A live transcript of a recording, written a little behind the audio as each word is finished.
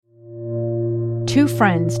Two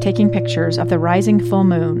friends taking pictures of the rising full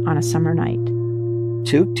moon on a summer night.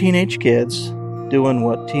 Two teenage kids doing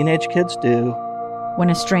what teenage kids do. When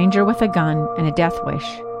a stranger with a gun and a death wish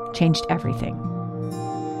changed everything.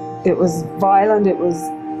 It was violent, it was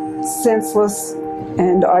senseless,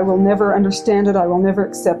 and I will never understand it, I will never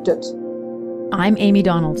accept it. I'm Amy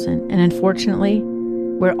Donaldson, and unfortunately,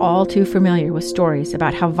 we're all too familiar with stories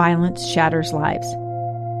about how violence shatters lives.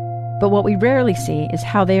 But what we rarely see is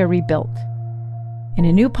how they are rebuilt. In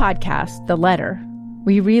a new podcast, The Letter,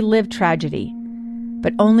 we relive tragedy,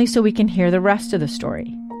 but only so we can hear the rest of the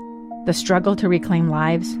story. The struggle to reclaim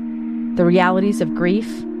lives, the realities of grief,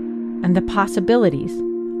 and the possibilities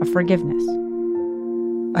of forgiveness.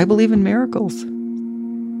 I believe in miracles.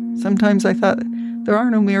 Sometimes I thought, there are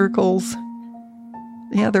no miracles.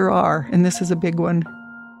 Yeah, there are, and this is a big one.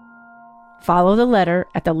 Follow The Letter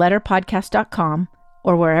at theletterpodcast.com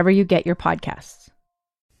or wherever you get your podcasts.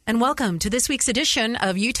 And welcome to this week's edition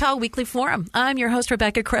of Utah Weekly Forum. I'm your host,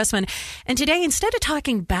 Rebecca Cressman. And today, instead of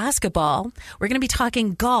talking basketball, we're going to be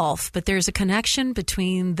talking golf, but there's a connection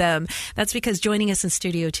between them. That's because joining us in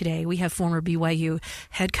studio today, we have former BYU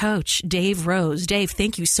head coach Dave Rose. Dave,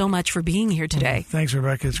 thank you so much for being here today. Thanks,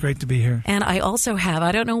 Rebecca. It's great to be here. And I also have,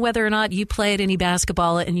 I don't know whether or not you played any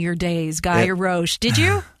basketball in your days, Guy Roche. Did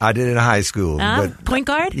you? I did in high school. But point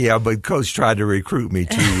guard? Yeah, but Coach tried to recruit me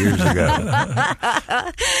 2 years ago.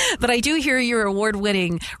 But I do hear you're an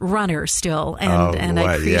award-winning runner still, and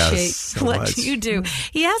I appreciate what you do.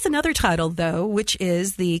 He has another title, though, which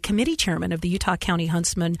is the committee chairman of the Utah County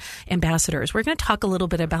Huntsman Ambassadors. We're going to talk a little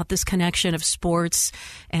bit about this connection of sports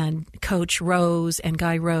and Coach Rose and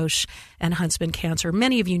Guy Roche and Huntsman cancer.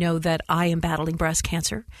 Many of you know that I am battling breast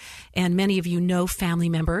cancer, and many of you know family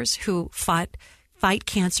members who fight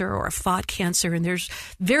cancer or fought cancer, and there's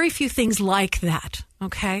very few things like that,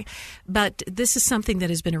 okay? But this is something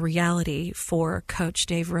that has been a reality for Coach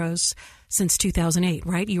Dave Rose since 2008,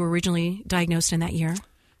 right? You were originally diagnosed in that year?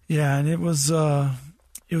 Yeah, and it was a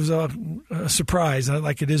surprise,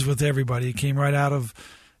 like it is with everybody. It came right out of,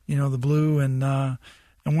 the blue, and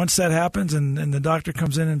once that happens and the doctor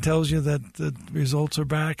comes in and tells you that the results are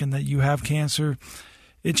back and that you have cancer,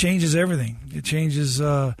 it changes everything. It changes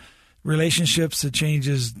relationships, it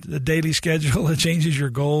changes the daily schedule, it changes your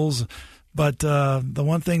goals. But the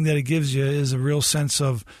one thing that it gives you is a real sense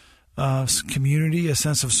of community, a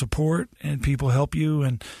sense of support, and people help you.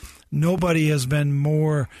 And nobody has been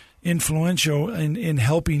more influential in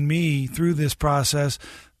helping me through this process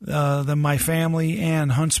than my family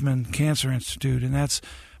and Huntsman Cancer Institute. And that's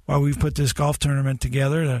why we've put this golf tournament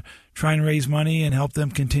together to try and raise money and help them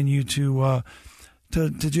continue to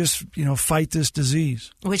just, fight this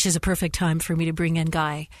disease. Which is a perfect time for me to bring in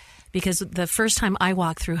Guy, because the first time I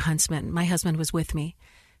walked through Huntsman, my husband was with me,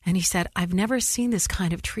 and he said, I've never seen this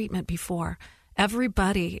kind of treatment before.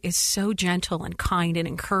 Everybody is so gentle and kind and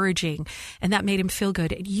encouraging, and that made him feel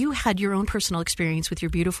good. You had your own personal experience with your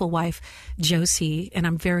beautiful wife, Josie, and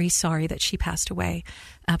I'm very sorry that she passed away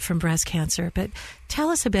from breast cancer. But tell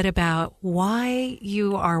us a bit about why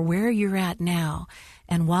you are where you're at now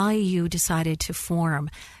and why you decided to form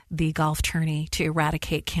the golf tourney to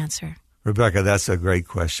eradicate cancer. Rebecca, that's a great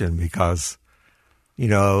question because,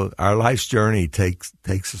 our life's journey takes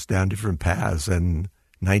us down different paths. In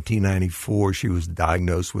 1994, she was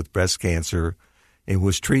diagnosed with breast cancer and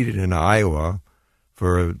was treated in Iowa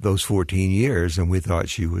for those 14 years, and we thought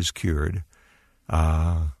she was cured.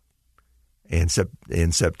 In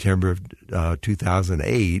September of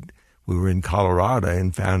 2008, we were in Colorado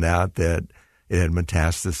and found out that it had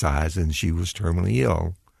metastasized and she was terminally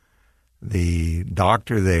ill. The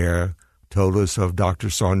doctor there told us of Dr.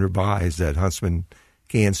 Sandra Baez at Huntsman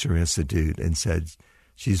Cancer Institute and said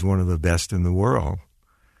she's one of the best in the world.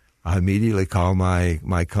 I immediately called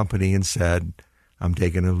my company and said, I'm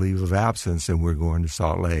taking a leave of absence and we're going to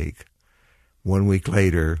Salt Lake. 1 week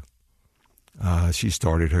later, she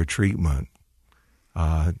started her treatment.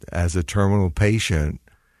 As a terminal patient,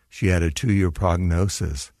 she had a 2-year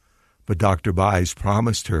prognosis. But Dr. Baez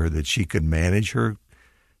promised her that she could manage her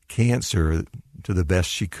cancer to the best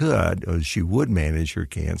she could, or she would manage her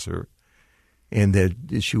cancer, and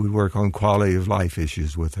that she would work on quality of life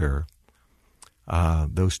issues with her.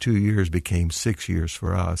 Those 2 years became 6 years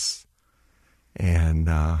for us. And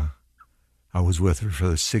I was with her for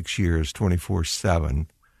the 6 years, 24/7.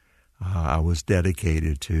 I was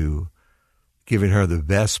dedicated to giving her the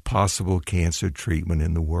best possible cancer treatment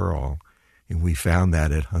in the world. And we found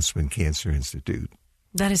that at Huntsman Cancer Institute.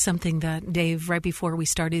 That is something that, Dave, right before we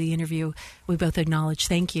started the interview, we both acknowledged.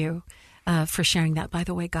 Thank you for sharing that, by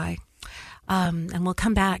the way, Guy. And we'll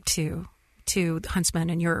come back to to Huntsman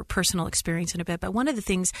and your personal experience in a bit, but one of the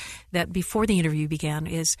things that before the interview began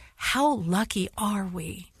is how lucky are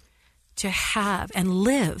we to have and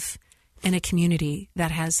live in a community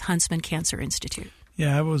that has Huntsman Cancer Institute?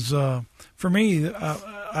 Yeah, it was for me.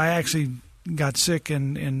 I actually got sick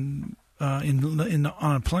on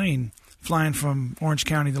a plane flying from Orange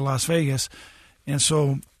County to Las Vegas, and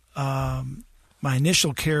so my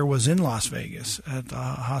initial care was in Las Vegas at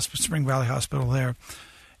Spring Valley Hospital there.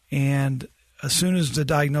 And as soon as the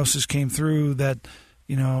diagnosis came through that,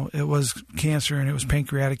 it was cancer and it was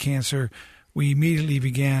pancreatic cancer, we immediately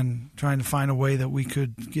began trying to find a way that we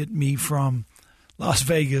could get me from Las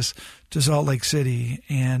Vegas to Salt Lake City.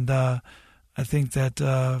 And I think that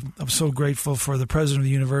I'm so grateful for the president of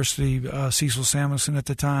the university, Cecil Samuelson at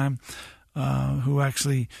the time, who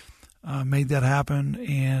actually made that happen.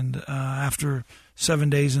 And after 7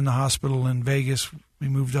 days in the hospital in Vegas, we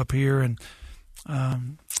moved up here. And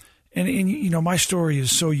my story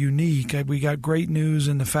is so unique. We got great news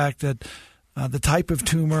in the fact that the type of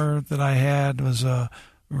tumor that I had was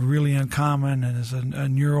really uncommon, and is a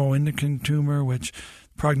neuroendocrine tumor, which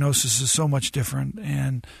prognosis is so much different.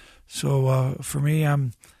 And so for me,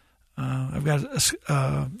 I've got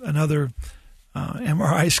another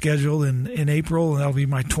MRI scheduled in April, and that'll be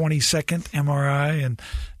my 22nd MRI. And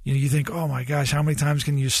you think, oh my gosh, how many times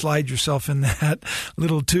can you slide yourself in that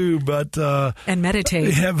little tube? But and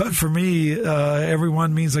meditate. Yeah, but for me, every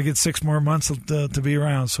one means I get 6 more months to be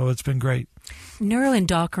around. So it's been great.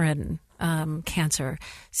 Neuroendocrine cancer.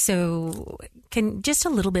 So can just a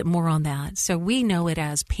little bit more on that. So we know it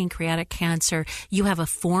as pancreatic cancer. You have a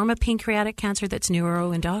form of pancreatic cancer that's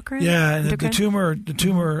neuroendocrine? Yeah, and the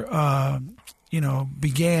tumor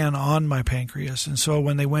began on my pancreas. And so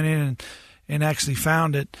when they went in and actually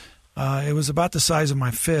found it, it was about the size of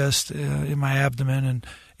my fist in my abdomen, and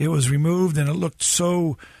it was removed, and it looked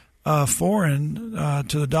so foreign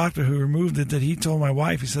to the doctor who removed it that he told my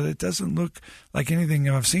wife, he said, it doesn't look like anything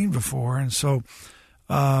I've seen before. And so,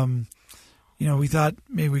 we thought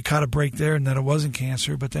maybe we caught a break there and that it wasn't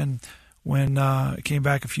cancer. But then when it came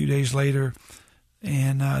back a few days later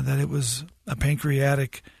and that it was a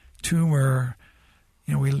pancreatic tumor,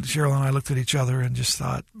 Cheryl and I looked at each other and just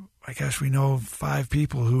thought, my gosh, we know 5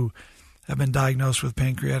 people who have been diagnosed with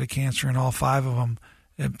pancreatic cancer, and all 5 of them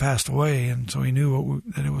had passed away. And so we knew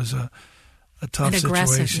that it was a tough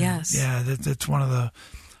situation. Yes. Yeah, that's one of the,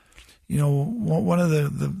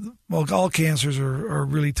 all cancers are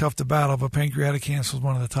really tough to battle, but pancreatic cancer is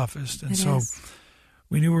one of the toughest. And so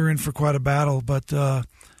we knew we were in for quite a battle. But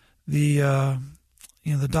the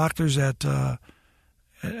doctors at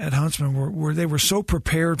Huntsman were so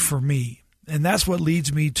prepared for me. And that's what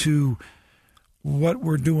leads me to what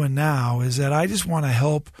we're doing now, is that I just want to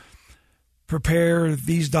help prepare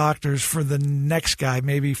these doctors for the next guy,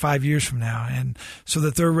 maybe 5 years from now, and so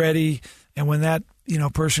that they're ready. And when that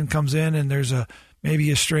person comes in and there's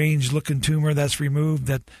maybe a strange looking tumor that's removed,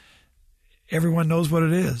 that everyone knows what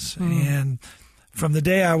it is. And from the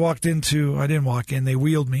day I didn't walk in, they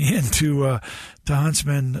wheeled me into to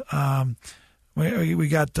Huntsman. We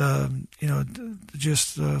got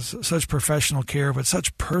just such professional care, but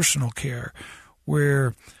such personal care,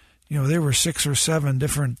 where there were 6 or 7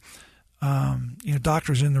 different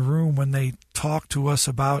doctors in the room when they talked to us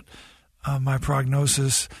about my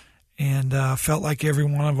prognosis, and felt like every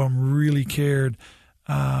one of them really cared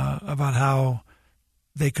about how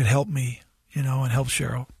they could help me, and help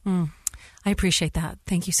Cheryl. I appreciate that.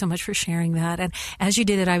 Thank you so much for sharing that. And as you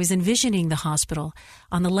did it, I was envisioning the hospital.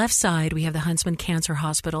 On the left side, we have the Huntsman Cancer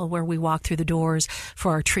Hospital, where we walk through the doors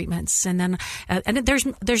for our treatments. And then, and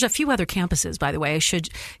there's a few other campuses, by the way. I should,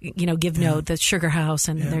 give note, the Sugar House,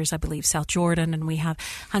 and there's, I believe, South Jordan, and we have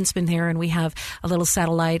Huntsman there, and we have a little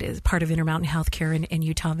satellite as part of Intermountain Healthcare in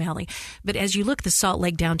Utah Valley. But as you look at the Salt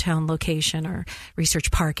Lake downtown location or Research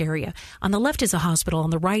Park area, on the left is a hospital, on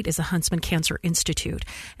the right is a Huntsman Cancer Institute.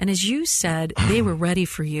 And as you said, they were ready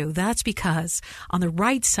for you. That's because on the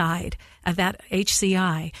right side of that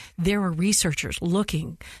HCI, there are researchers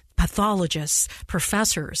looking, pathologists,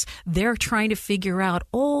 professors. They're trying to figure out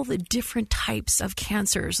all the different types of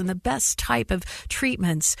cancers and the best type of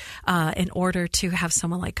treatments in order to have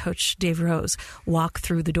someone like Coach Dave Rose walk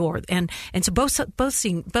through the door. And so both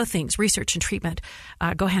things, research and treatment,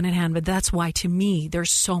 go hand in hand. But that's why, to me,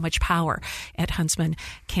 there's so much power at Huntsman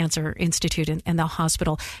Cancer Institute and the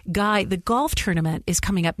hospital. Guy, the golf tournament is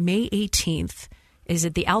coming up May 18th. Is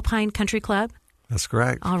it the Alpine Country Club? That's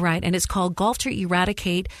correct. All right. And it's called Golf to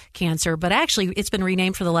Eradicate Cancer, but actually it's been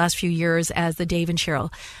renamed for the last few years as the Dave and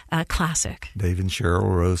Cheryl Classic. Dave and Cheryl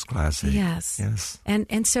Rose Classic. Yes. Yes.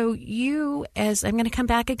 And so you, as I'm going to come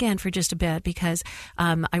back again for just a bit because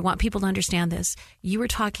I want people to understand this. You were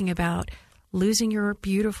talking about losing your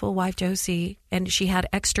beautiful wife, Josie, and she had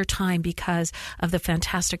extra time because of the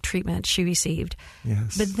fantastic treatment she received.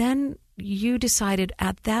 Yes. But then you decided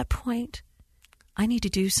at that point, I need to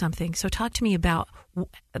do something. So talk to me about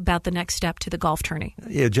the next step to the golf tourney.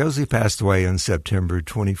 Yeah, Josie passed away in September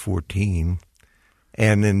 2014.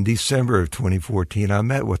 And in December of 2014, I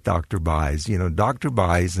met with Dr. Buys. You know, Dr.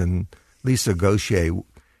 Buys and Lisa Gaucher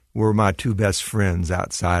were my two best friends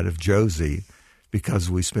outside of Josie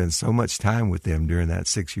because we spent so much time with them during that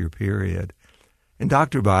 6-year period. And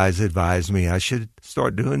Dr. Buys advised me I should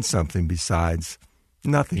start doing something besides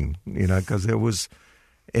nothing, you know, because it was,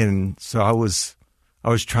 and so I was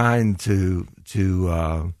trying to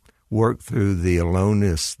work through the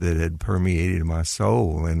aloneness that had permeated my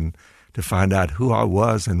soul and to find out who I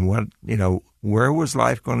was and what, you know, where was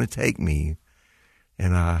life going to take me.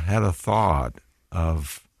 And I had a thought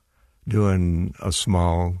of doing a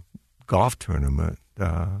small golf tournament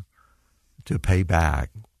to pay back.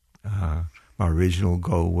 My original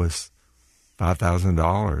goal was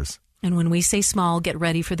 $5,000. And when we say small, get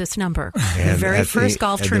ready for this number. The very first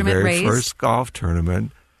golf tournament race. The very first golf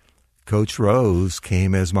tournament, Coach Rose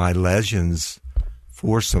came as my Legends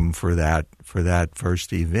foursome for that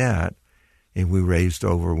first event, and we raised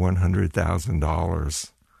over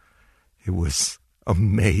 $100,000. It was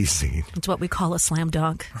amazing. It's what we call a slam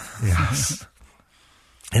dunk. Yes.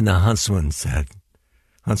 And the Huntsman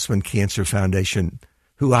Cancer Foundation,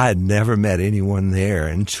 who I had never met anyone there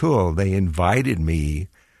until they invited me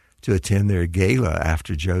to attend their gala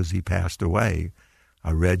after Josie passed away.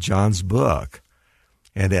 I read John's book,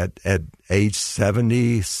 and at age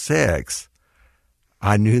 76,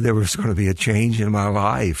 I knew there was going to be a change in my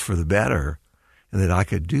life for the better and that I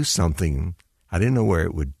could do something. I didn't know where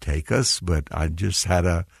it would take us, but I just had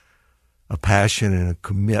a passion and a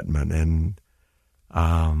commitment, and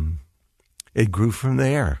it grew from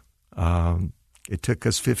there. It took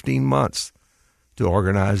us 15 months to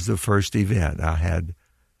organize the first event. I had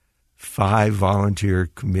 5 volunteer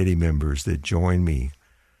committee members that joined me.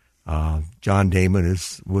 John Damon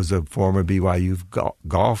was a former BYU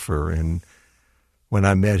golfer, and when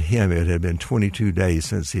I met him, it had been 22 days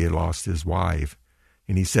since he had lost his wife.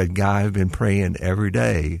 And he said, Guy, I've been praying every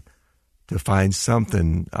day to find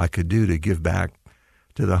something I could do to give back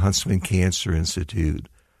to the Huntsman Cancer Institute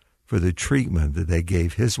for the treatment that they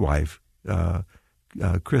gave his wife,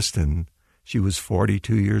 Kristen. She was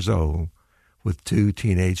 42 years old with 2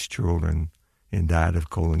 teenage children and died of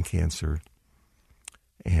colon cancer.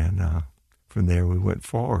 And from there we went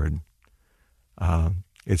forward.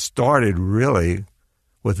 It started really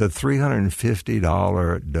with a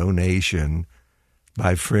 $350 donation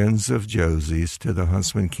by friends of Josie's to the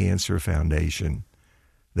Huntsman Cancer Foundation.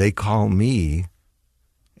 They called me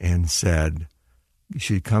and said, you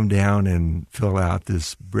should come down and fill out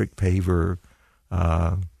this brick paver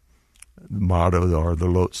motto or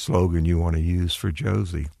the slogan you want to use for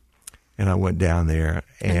Josie. And I went down there.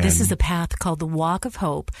 And this is a path called the Walk of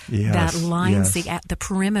Hope that lines the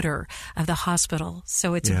perimeter of the hospital.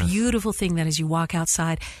 So it's a beautiful thing that as you walk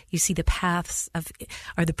outside, you see the paths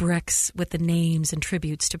or the bricks with the names and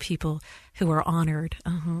tributes to people who are honored.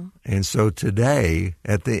 Uh-huh. And so today,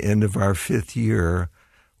 at the end of our 5th year,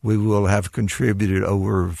 we will have contributed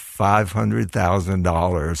over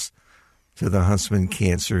 $500,000 to the Huntsman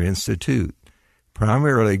Cancer Institute,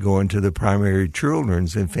 primarily going to the Primary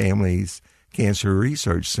Children's and Families Cancer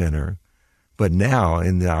Research Center. But now,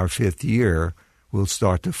 in our 5th year, we'll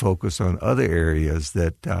start to focus on other areas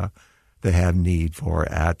that they have need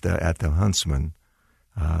for at the Huntsman.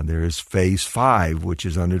 There is Phase 5, which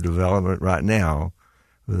is under development right now,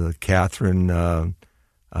 with the Catherine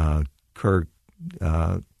Kirk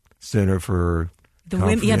Center for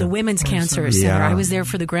the Women's Cancer Center. I was there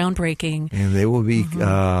for the groundbreaking. And they will be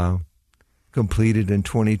completed in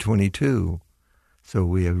 2022. So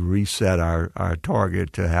we have reset our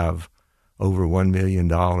target to have over $1 million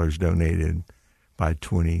donated by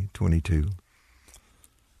 2022.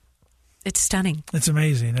 It's stunning. It's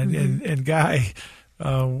amazing. And Guy,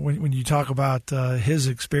 when you talk about his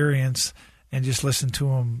experience and just listen to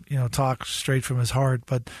him, talk straight from his heart,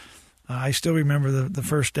 but I still remember the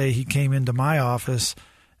first day he came into my office,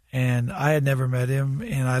 and I had never met him,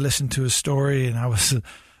 and I listened to his story, and I was,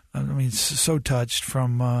 so touched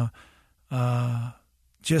from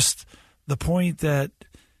just the point that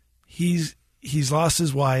he's lost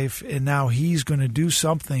his wife, and now he's going to do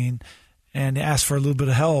something, and asked for a little bit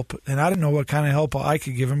of help. And I didn't know what kind of help I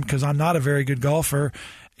could give him because I'm not a very good golfer.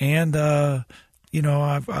 And,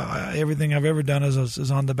 everything I've ever done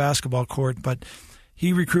is on the basketball court. But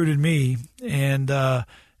he recruited me, and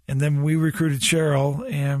then we recruited Cheryl.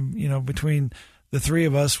 And, between the three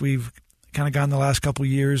of us, we've kind of gone the last couple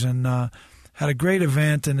of years and had a great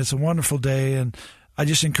event, and it's a wonderful day. And I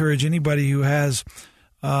just encourage anybody who has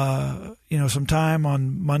some time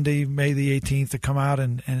on Monday, May the 18th, to come out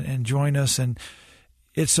and join us. And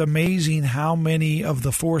it's amazing how many of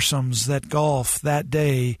the foursomes that golf that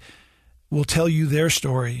day will tell you their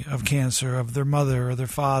story of cancer, of their mother or their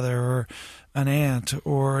father or an aunt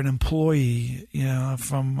or an employee,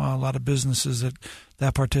 from a lot of businesses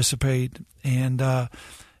that participate. And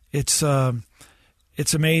it's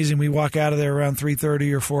amazing. We walk out of there around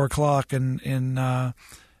 3:30 or 4 o'clock, and our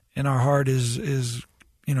heart is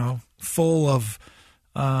full of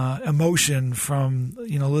emotion from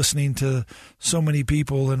listening to so many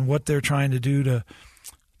people and what they're trying to do to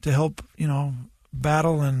help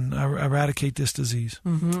battle and eradicate this disease.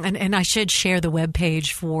 Mm-hmm. And I should share the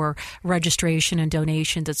webpage for registration and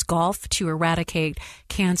donations. It's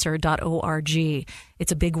golf2eradicatecancer.org.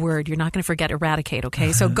 It's a big word. You're not going to forget eradicate,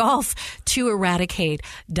 okay? So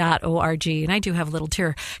golf2eradicate.org. And I do have a little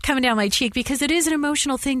tear coming down my cheek because it is an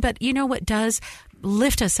emotional thing, but you know what does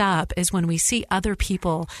lift us up is when we see other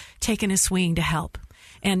people taking a swing to help.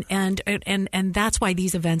 And that's why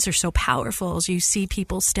these events are so powerful. As you see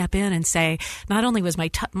people step in and say, not only was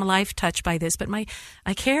my life touched by this, but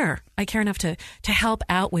I care enough to help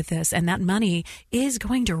out with this. And that money is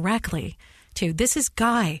going directly to, this is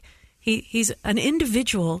Guy. He's an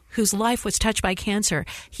individual whose life was touched by cancer.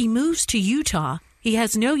 He moves to Utah. He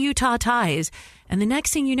has no Utah ties. And the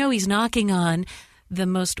next thing you know, he's knocking on the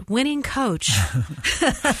most winning coach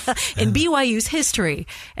in BYU's history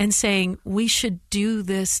and saying, we should do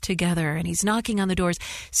this together. And he's knocking on the doors.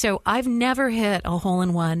 So I've never hit a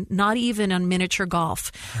hole-in-one, not even on miniature golf.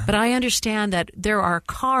 But I understand that there are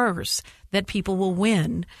cars that people will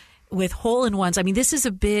win with hole-in-ones. I mean, this is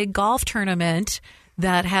a big golf tournament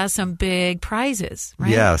that has some big prizes,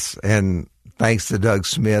 right? Yes, and thanks to Doug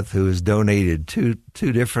Smith, who has donated two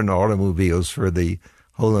different automobiles for the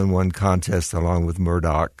hole-in-one contest, along with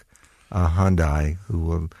Murdoch Hyundai, who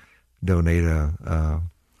will donate a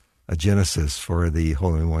Genesis for the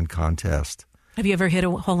hole-in-one contest. Have you ever hit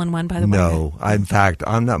a hole-in-one, by the way? No. In fact,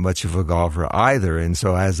 I'm not much of a golfer either. And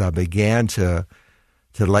so as I began to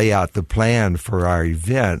lay out the plan for our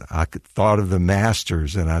event, I thought of the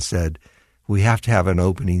Masters, and I said, we have to have an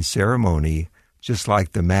opening ceremony just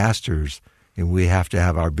like the Masters, and we have to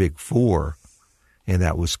have our big four. And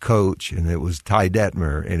that was Coach, and it was Ty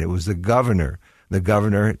Detmer, and it was the governor.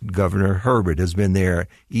 Governor Herbert has been there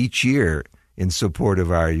each year in support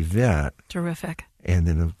of our event. Terrific. And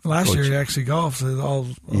then last year he actually golfed the whole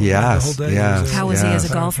day. Yes. How was he as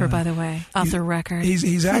a golfer, by the way, off the record?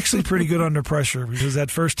 He's actually pretty good under pressure because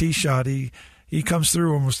that first tee shot, he comes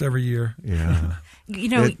through almost every year. Yeah.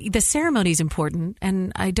 The ceremony is important,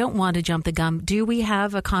 and I don't want to jump the gun. Do we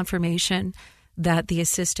have a confirmation that the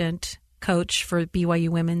assistant coach for BYU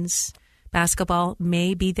women's basketball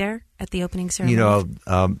may be there at the opening ceremony?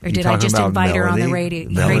 Or did I just invite her on the radio?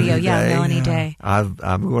 Melanie Day. I'm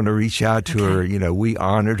going to reach out to her. We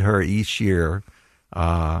honored her each year.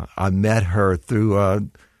 I met her through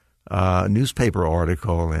a newspaper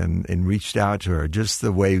article and reached out to her just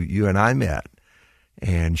the way you and I met.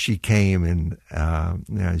 And she came, and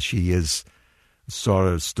she is sort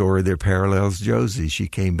of a story that parallels Josie. She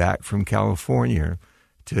came back from California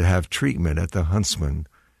to have treatment at the Huntsman,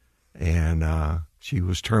 and she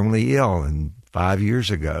was terminally ill. And 5 years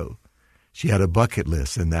ago, she had a bucket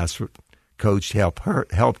list, and that's what Coach helped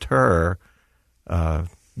her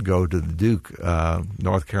go to the Duke,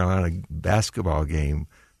 North Carolina basketball game.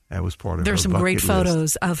 That was part of There's her some great list.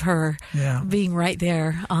 photos of her being right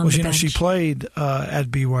there on the bench. She played at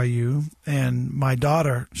BYU, and my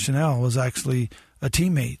daughter, Chanel, was actually a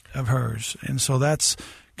teammate of hers. And so that's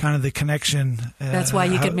kind of the connection. That's why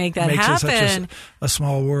you could make that happen. Makes it such a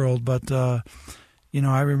small world. But, I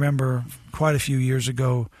remember quite a few years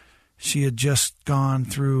ago, she had just gone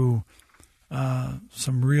through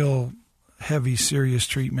some real heavy, serious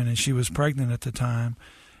treatment, and she was pregnant at the time.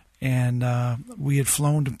 And we had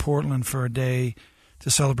flown to Portland for a day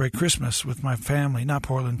to celebrate Christmas with my family. Not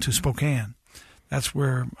Portland, to Spokane. That's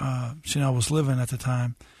where Chanel was living at the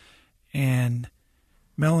time. And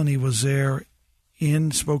Melanie was there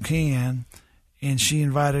in Spokane, and she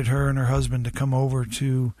invited her and her husband to come over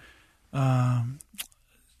to her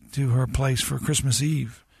place for Christmas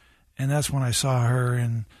Eve. And that's when I saw her,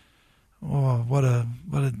 and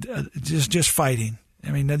just fighting.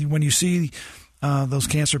 I mean, when you see those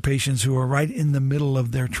cancer patients who are right in the middle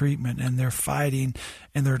of their treatment and they're fighting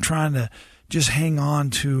and they're trying to just hang on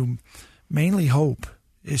to mainly hope.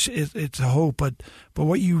 It's a hope, but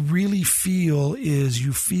what you really feel is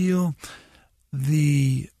you feel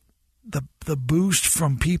the boost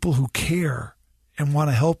from people who care and want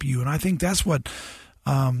to help you, and I think that's what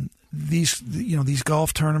these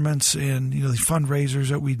golf tournaments and these fundraisers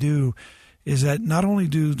that we do is that not only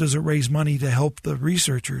does it raise money to help the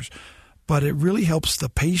researchers, but it really helps the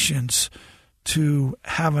patients to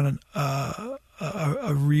have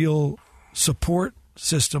a real support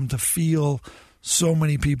system to feel so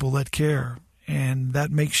many people that care, and that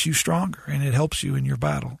makes you stronger and it helps you in your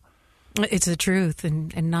battle. It's the truth,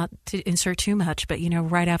 and not to insert too much, but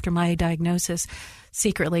right after my diagnosis,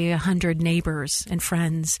 secretly 100 neighbors and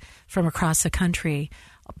friends from across the country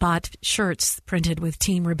bought shirts printed with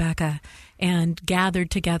Team Rebecca and gathered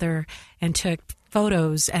together and took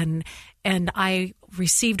photos, and I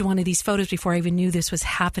received one of these photos before I even knew this was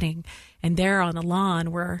happening, and there on the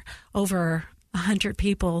lawn were over 100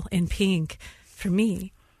 people in pink for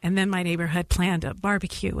me. And then my neighborhood planned a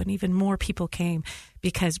barbecue, and even more people came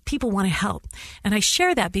because people want to help. And I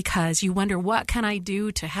share that because you wonder, what can I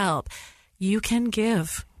do to help? You can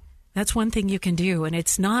give. That's one thing you can do. And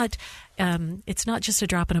it's not just a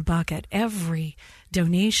drop in a bucket. Every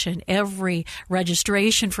donation, every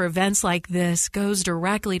registration for events like this goes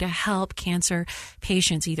directly to help cancer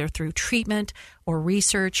patients, either through treatment or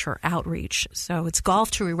research or outreach. So it's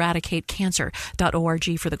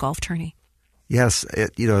golftoeradicatecancer.org for the golf tourney. Yes,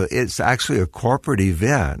 it's actually a corporate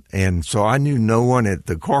event, and so I knew no one at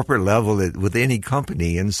the corporate level with any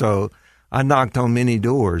company, and so I knocked on many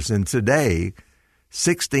doors. And today,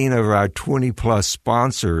 16 of our 20-plus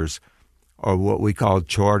sponsors are what we call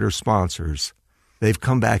charter sponsors. They've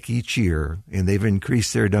come back each year, and they've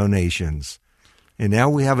increased their donations. And now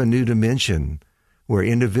we have a new dimension where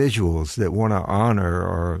individuals that want to honor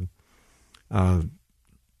or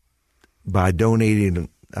by donating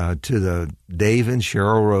to the Dave and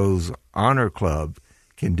Cheryl Rose Honor Club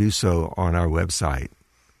can do so on our website.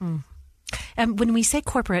 And when we say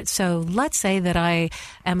corporate, so let's say that I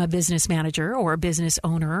am a business manager or a business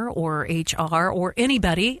owner or HR or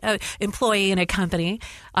anybody, employee in a company,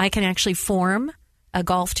 I can actually form a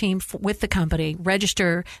golf team with the company,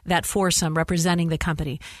 register that foursome representing the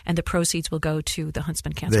company, and the proceeds will go to the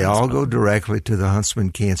Huntsman Cancer They Hospital. all go directly to the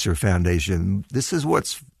Huntsman Cancer Foundation. This is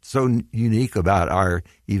what's so unique about our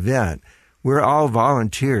event. We're all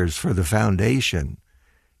volunteers for the foundation,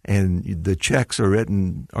 and the checks are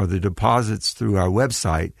written, or the deposits through our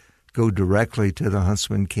website go directly to the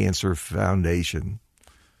Huntsman Cancer Foundation.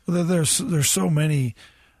 Well, there's so many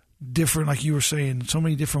different, like you were saying, so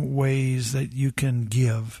many different ways that you can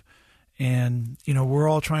give. And, we're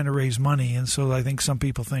all trying to raise money. And so I think some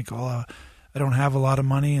people think, I don't have a lot of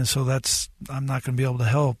money, and so I'm not going to be able to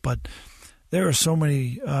help. But there are so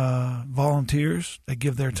many volunteers that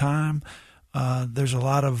give their time. There's a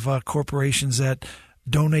lot of corporations that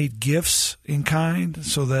donate gifts in kind,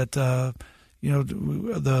 so that the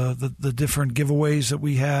different giveaways that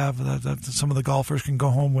we have, that some of the golfers can go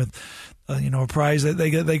home with, a prize that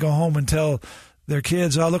they go home and tell their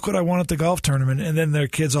kids, "Oh, look what I won at the golf tournament," and then their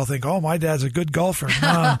kids all think, "Oh, my dad's a good golfer."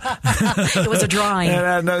 No. It was a drawing. It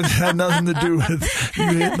had nothing to do with you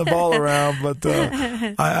hitting the ball around. But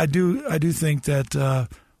I do think that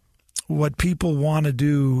what people want to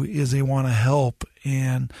do is they want to help,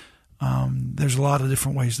 and there's a lot of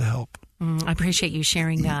different ways to help. I appreciate you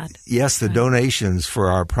sharing that. Yes, the donations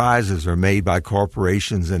for our prizes are made by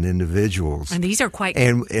corporations and individuals. And these are quite...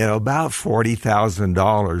 And about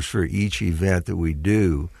 $40,000 for each event that we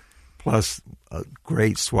do, plus a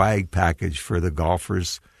great swag package for the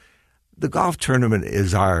golfers. The golf tournament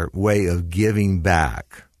is our way of giving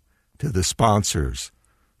back to the sponsors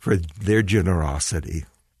for their generosity.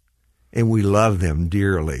 And we love them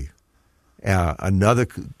dearly. Another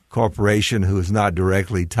corporation who is not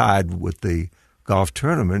directly tied with the golf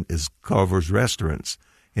tournament is Culver's Restaurants,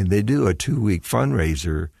 and they do a 2-week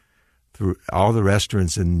fundraiser through all the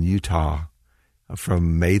restaurants in Utah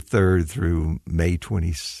from May 3rd through May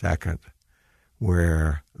 22nd,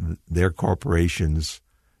 where their corporation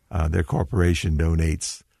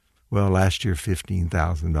donates, last year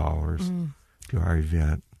 $15,000 to our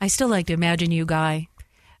event. I still like to imagine you, Guy,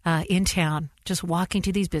 in town, just walking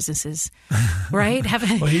to these businesses, right?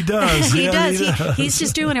 Well, he does. He does. He's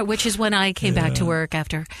just doing it, which is when I came back to work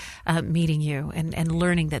after meeting you and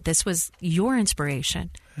learning that this was your inspiration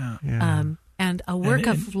and a work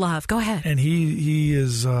of love. Go ahead. And he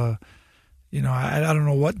is, I don't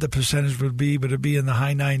know what the percentage would be, but it'd be in the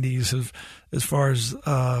high 90s as far as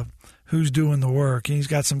who's doing the work. And he's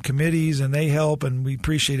got some committees, and they help, and we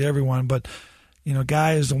appreciate everyone. But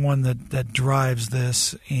Guy is the one that drives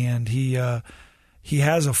this, and he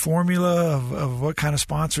has a formula of what kind of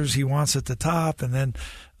sponsors he wants at the top, and then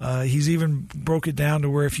he's even broke it down to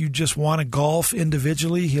where if you just want to golf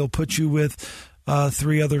individually, he'll put you with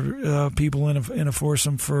 3 other people in a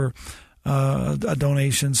foursome for a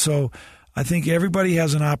donation. So I think everybody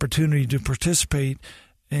has an opportunity to participate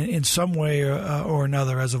in some way or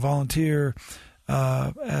another, as a volunteer,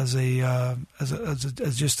 as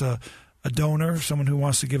just a donor, someone who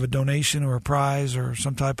wants to give a donation or a prize or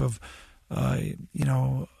some type of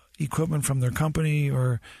equipment from their company,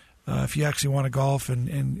 or if you actually want to golf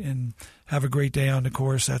and have a great day on the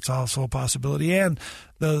course, that's also a possibility. And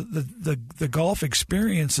the golf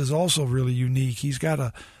experience is also really unique. He's got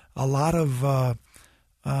a lot of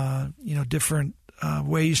different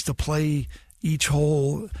ways to play each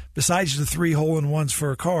hole, besides the 3 hole-in-ones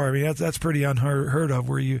for a car. I mean, that's pretty unheard of,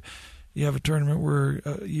 where you have a tournament where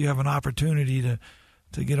you have an opportunity to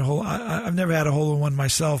get a hole. I've never had a hole-in-one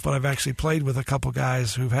myself, but I've actually played with a couple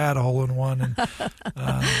guys who've had a hole-in-one. And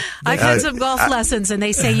I've had some golf lessons, and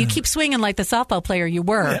they say you keep swinging like the softball player you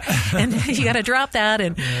were, and you got to drop that.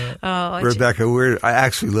 And Rebecca, we're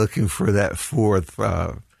actually looking for that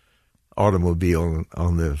 4th automobile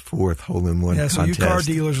on the 4th hole-in-one contest. So you car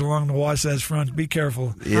dealers along the Wasatch Front, be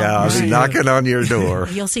careful. Yeah, I'll be knocking on your door.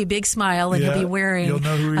 You'll see Big Smile, and he'll be wearing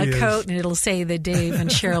a coat, and it'll say the Dave and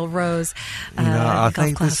Cheryl Rose I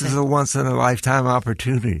think this is a once-in-a-lifetime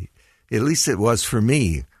opportunity. At least it was for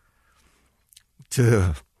me,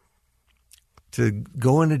 to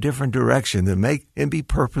go in a different direction, and be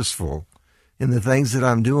purposeful in the things that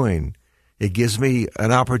I'm doing. It gives me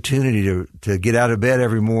an opportunity to get out of bed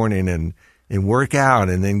every morning and work out,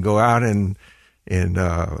 and then go out and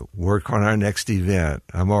work on our next event.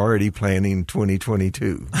 I'm already planning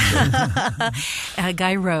 2022.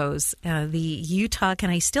 Guy Rose, the Utah, can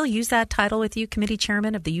I still use that title with you, committee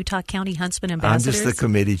chairman of the Utah County Huntsman Ambassadors? I'm just the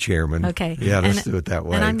committee chairman. Okay. Yeah, let's do it that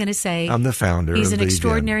way. And I'm going to say, I'm the founder. He's an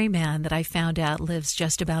extraordinary man that I found out lives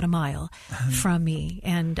just about a mile from me.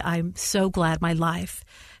 And I'm so glad my life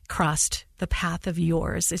crossed the path of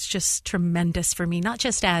yours. It's just tremendous for me, not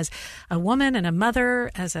just as a woman and a mother,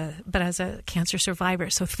 but as a cancer survivor.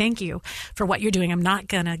 So thank you for what you're doing. I'm not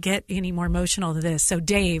going to get any more emotional than this. So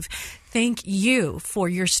Dave, thank you for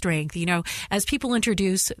your strength. As people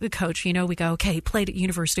introduce the coach, we go, okay, he played at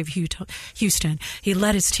University of Houston. He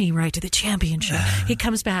led his team right to the championship. He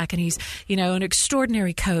comes back and he's, an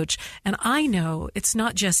extraordinary coach. And I know it's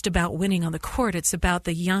not just about winning on the court. It's about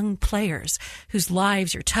the young players whose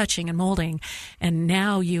lives you're touching and molding. And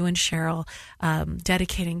now you and Cheryl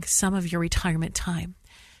dedicating some of your retirement time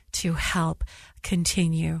to help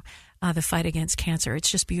continue the fight against cancer. It's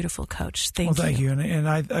just beautiful, Coach. Thank you. Well, thank you.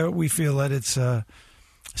 And we feel that it's the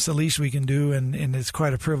least we can do, and it's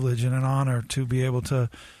quite a privilege and an honor to be able to,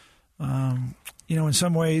 in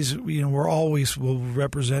some ways, we'll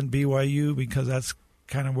represent BYU because that's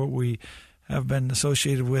kind of what we have been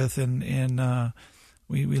associated with, and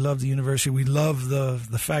we love the university. We love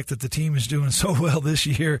the fact that the team is doing so well this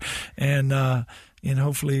year, and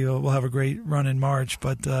hopefully we'll have a great run in March.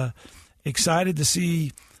 But excited to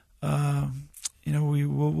see.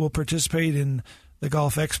 We'll participate in the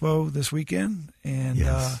Golf Expo this weekend, and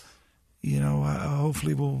yes.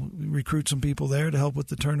 Hopefully we'll recruit some people there to help with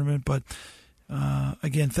the tournament. But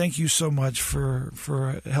again, thank you so much for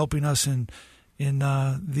helping us in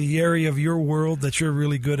the area of your world that you're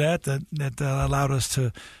really good at, that allowed us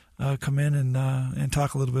to come in and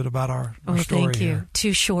talk a little bit about our story. Thank you. Here.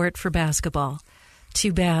 Too short for basketball.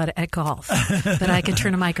 Too bad at golf, but I can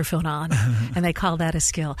turn a microphone on, and they call that a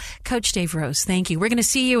skill. Coach Dave Rose, thank you. We're going to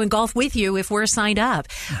see you in golf with you if we're signed up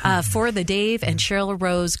for the Dave and Cheryl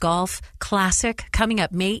Rose Golf Classic coming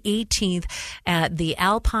up May 18th at the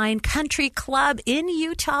Alpine Country Club in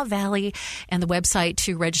Utah Valley. And the website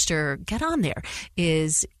to register, get on there,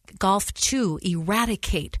 is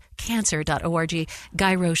golf2eradicatecancer.org.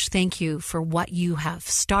 Guy Roche, thank you for what you have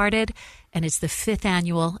started. And it's the 5th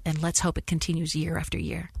annual, and let's hope it continues year after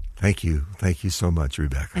year. Thank you. Thank you so much,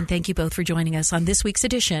 Rebecca. And thank you both for joining us on this week's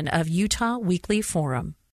edition of Utah Weekly Forum.